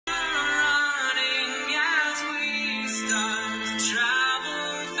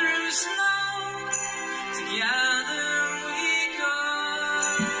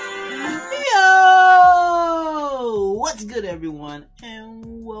everyone, and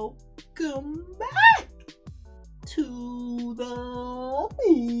welcome back to the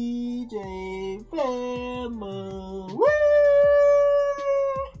PJ family.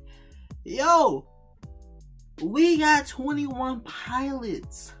 Yo, we got 21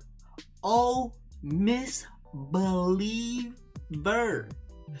 pilots. Oh, Miss Believer.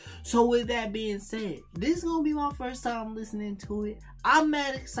 So with that being said, this is gonna be my first time listening to it. I'm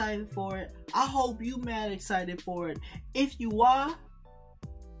mad excited for it. I hope you mad excited for it. If you are,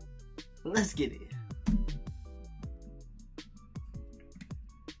 let's get it.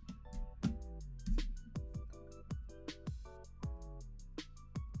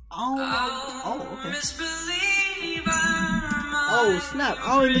 Oh, okay. Oh snap!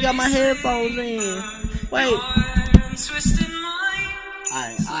 I don't even got my headphones in. Wait.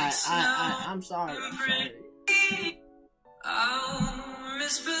 I'm sorry. Oh,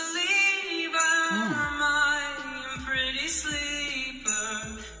 misbeliever, my pretty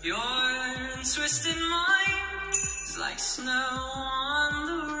sleeper. Your twisted mind is like snow on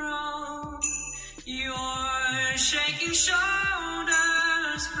the road. Your shaking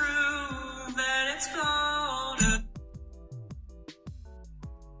shoulders prove that it's colder.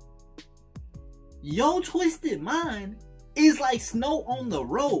 Your twisted mind is like snow on the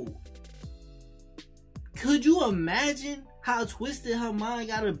road. Could you imagine how twisted her mind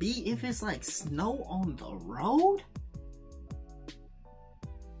gotta be if it's like snow on the road?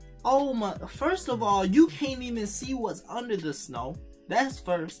 Oh my, first of all, you can't even see what's under the snow. That's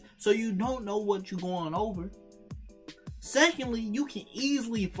first, so you don't know what you're going over. Secondly, you can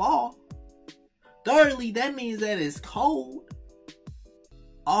easily fall. Thirdly, that means that it's cold.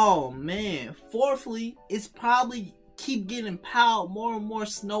 Oh man. Fourthly, it's probably keep getting piled more and more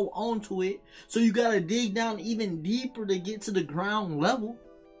snow onto it, so you gotta dig down even deeper to get to the ground level.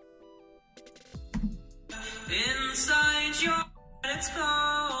 Inside your it's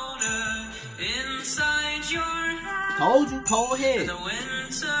colder. Inside your head. Told you, cold head. The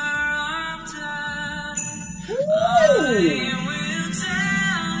winter of death. Ooh. I will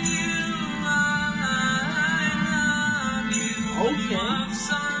tell you I love you. Okay. Love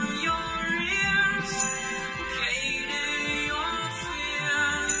sun your ears.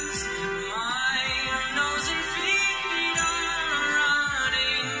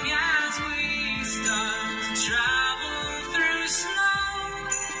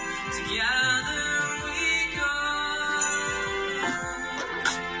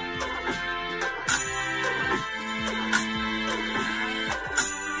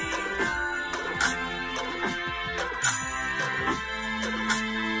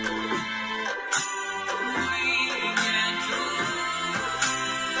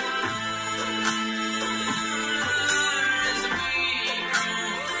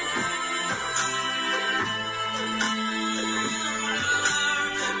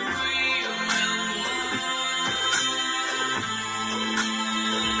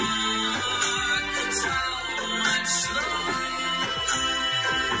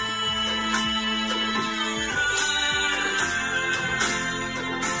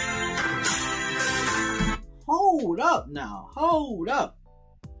 Hold up.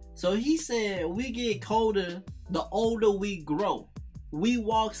 So he said we get colder the older we grow. We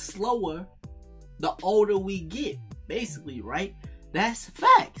walk slower the older we get. Basically, right? That's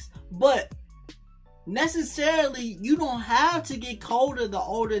facts. But necessarily, you don't have to get colder the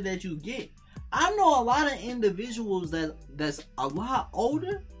older that you get. I know a lot of individuals that's a lot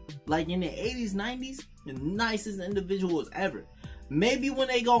older, like in the 80s, 90s, the nicest individuals ever. Maybe when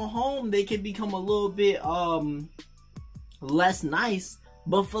they go home, they can become a little bit less nice,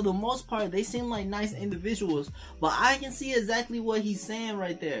 but for the most part, they seem like nice individuals. But I can see exactly what he's saying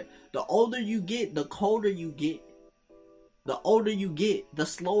right there. The older you get, the colder you get. The older you get, the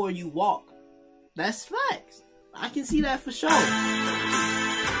slower you walk. That's facts. I can see that for sure.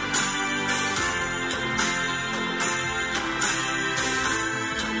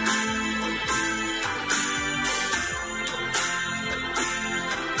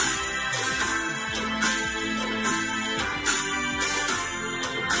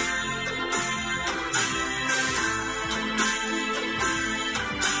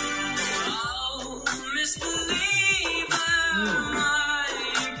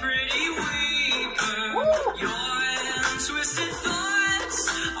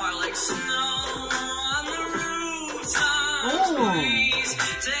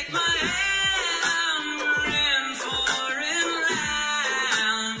 Take my hand, we're in foreign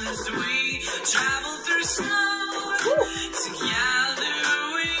land as we travel through snow. Together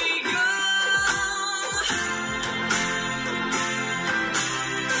we go.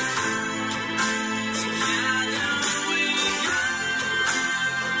 Together we go.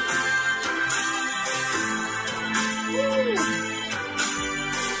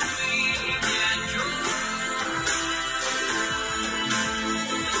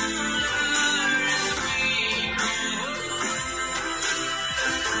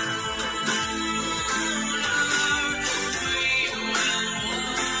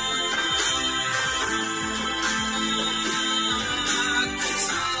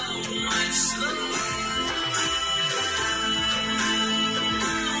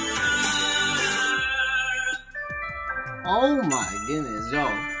 Oh my goodness, yo.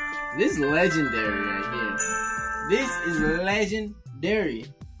 This is legendary right here. This is legendary.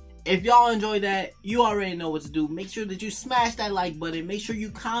 If y'all enjoyed that, you already know what to do. Make sure that you smash that like button. Make sure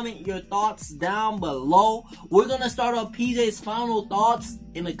you comment your thoughts down below. We're going to start off PJ's final thoughts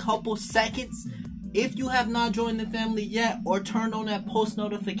in a couple seconds. If you have not joined the family yet or turned on that post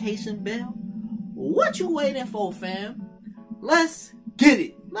notification bell, what you waiting for, fam? Let's get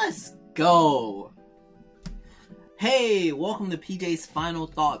it. Let's go. Hey, welcome to PJ's final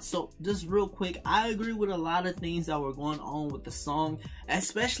thoughts. So just real quick, I agree with a lot of things that were going on with the song,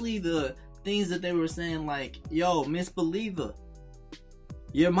 especially the things that they were saying like, yo, Misbeliever,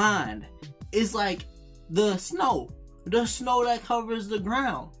 your mind is like the snow that covers the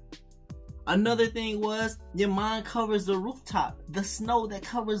ground. Another thing was your mind covers the rooftop, the snow that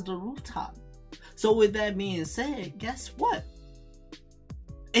covers the rooftop. So with that being said, guess what?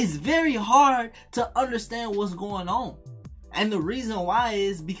 It's very hard to understand what's going on. And the reason why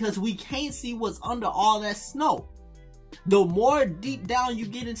is because we can't see what's under all that snow. The more deep down you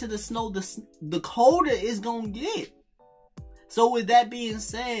get into the snow, the colder it's going to get. So with that being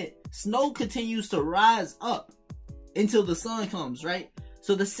said, snow continues to rise up until the sun comes, right?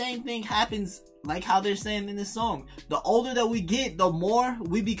 So the same thing happens like how they're saying in this song. The older that we get, the more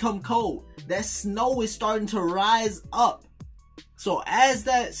we become cold. That snow is starting to rise up. So as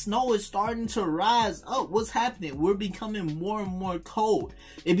that snow is starting to rise up, what's happening? We're becoming more and more cold.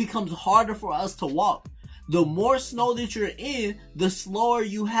 It becomes harder for us to walk. The more snow that you're in, the slower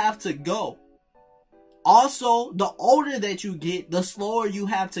you have to go. Also, the older that you get, the slower you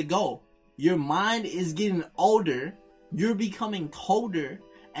have to go. Your mind is getting older. You're becoming colder.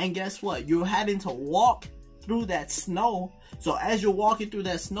 And guess what? You're having to walk through that snow. So as you're walking through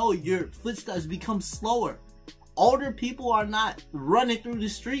that snow, your footsteps become slower. Older people are not running through the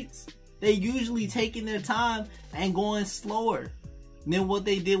streets. They're usually taking their time and going slower than what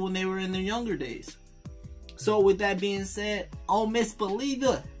they did when they were in their younger days. So with that being said, oh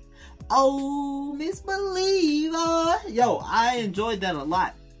Misbeliever, oh Misbeliever, yo, I enjoyed that a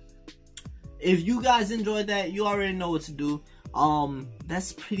lot. If you guys enjoyed that, you already know what to do.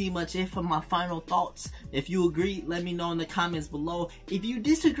 That's pretty much it for my final thoughts. If you agree, let me know in the comments below. If you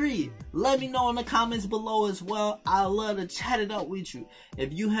disagree, let me know in the comments below as well. I'd love to chat it up with you.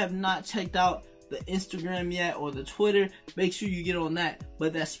 If you have not checked out the Instagram yet or the Twitter, make sure you get on that.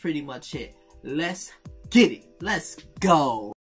 But that's pretty much it. Let's get it. Let's go.